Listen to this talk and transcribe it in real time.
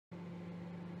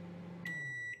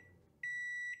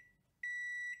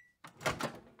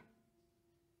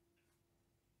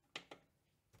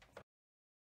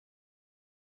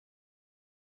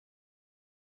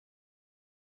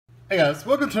Hey guys,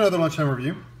 welcome to another Lunchtime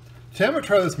review. Today I'm going to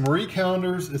try this Marie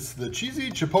Callender's. It's the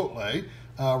cheesy Chipotle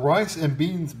rice and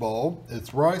beans bowl.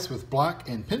 It's rice with black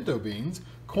and pinto beans,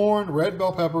 corn, red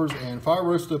bell peppers, and fire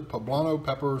roasted Poblano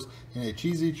Peppers in a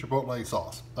cheesy Chipotle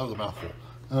sauce. That was a mouthful.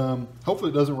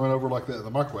 Hopefully it doesn't run over like that in the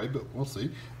microwave, but we'll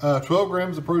see. 12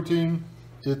 grams of protein.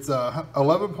 It's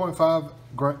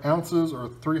 11.5 ounces or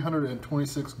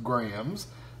 326 grams.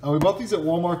 We bought these at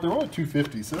Walmart. They're only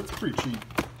 $2.50, so that's pretty cheap.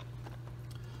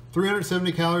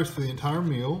 370 calories for the entire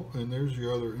meal, and there's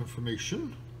your other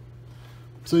information.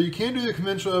 So you can do the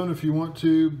conventional oven if you want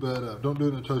to, but don't do it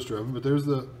in a toaster oven, but there's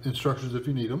the instructions if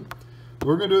you need them.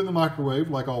 We're going to do it in the microwave,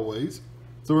 like always.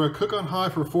 So we're going to cook on high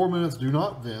for 4 minutes, do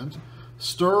not vent.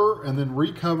 Stir, and then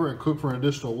recover and cook for an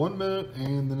additional 1 minute,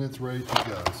 and then it's ready to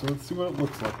go. So let's see what it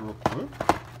looks like real quick.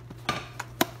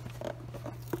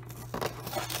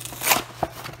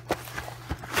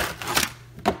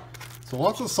 So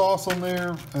lots of sauce on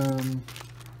there,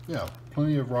 yeah,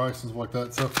 plenty of rice and stuff like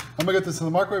that. So I'm gonna get this in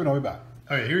the microwave and I'll be back.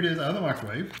 Okay, here it is out of the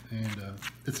microwave, and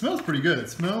it smells pretty good. It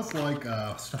smells like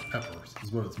stuffed peppers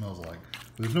is what it smells like.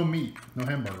 There's no meat, no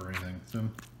hamburger or anything.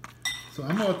 So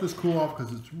I'm gonna let this cool off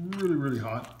because it's really, really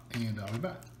hot, and I'll be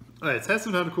back. All right, it's had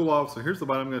some time to cool off, so here's the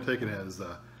bite I'm gonna take. It has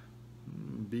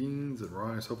beans and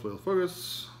rice, hopefully it'll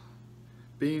focus.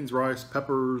 Beans, rice,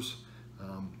 peppers,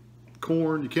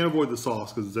 corn. You can't avoid the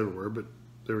sauce because it's everywhere, but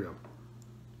there we go.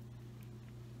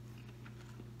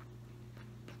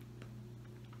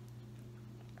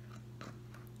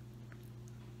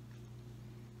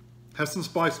 Has some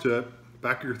spice to it.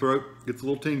 Back of your throat gets a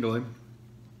little tingly.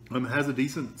 It has a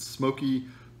decent smoky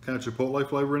kind of chipotle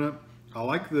flavor in it. I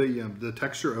like the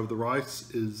texture of the rice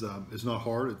is not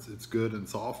hard. It's good and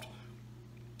soft.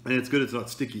 And it's good, it's not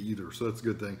sticky either, so that's a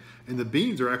good thing. And the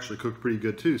beans are actually cooked pretty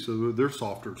good too, so they're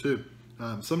softer too.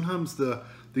 Sometimes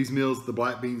these meals, the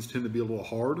black beans tend to be a little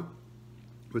hard,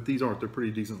 but these aren't, they're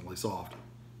pretty decently soft.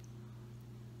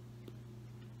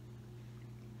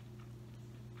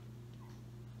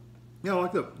 Yeah, I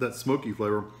like that smoky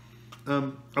flavor.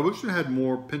 I wish it had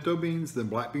more pinto beans than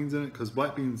black beans in it, because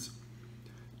black beans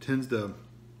tends to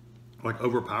like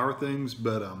overpower things,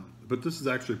 but this is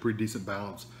actually a pretty decent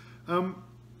balance.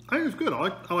 I think it's good. I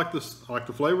like this. I like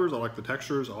the flavors. I like the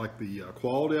textures. I like the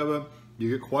quality of it. You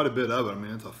get quite a bit of it. I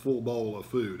mean, it's a full bowl of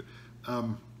food.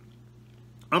 I'm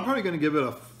probably going to give it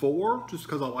a 4 just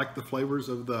because I like the flavors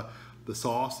of the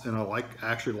sauce, and I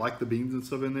actually like the beans and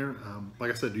stuff in there.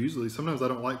 Like I said, usually sometimes I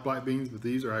don't like black beans, but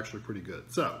these are actually pretty good.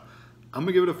 So I'm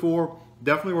gonna give it a 4.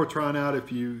 Definitely worth trying out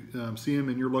if you see them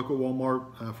in your local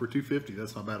Walmart for $2.50.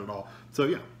 That's not bad at all. So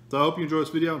yeah. So I hope you enjoy this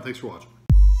video, and thanks for watching.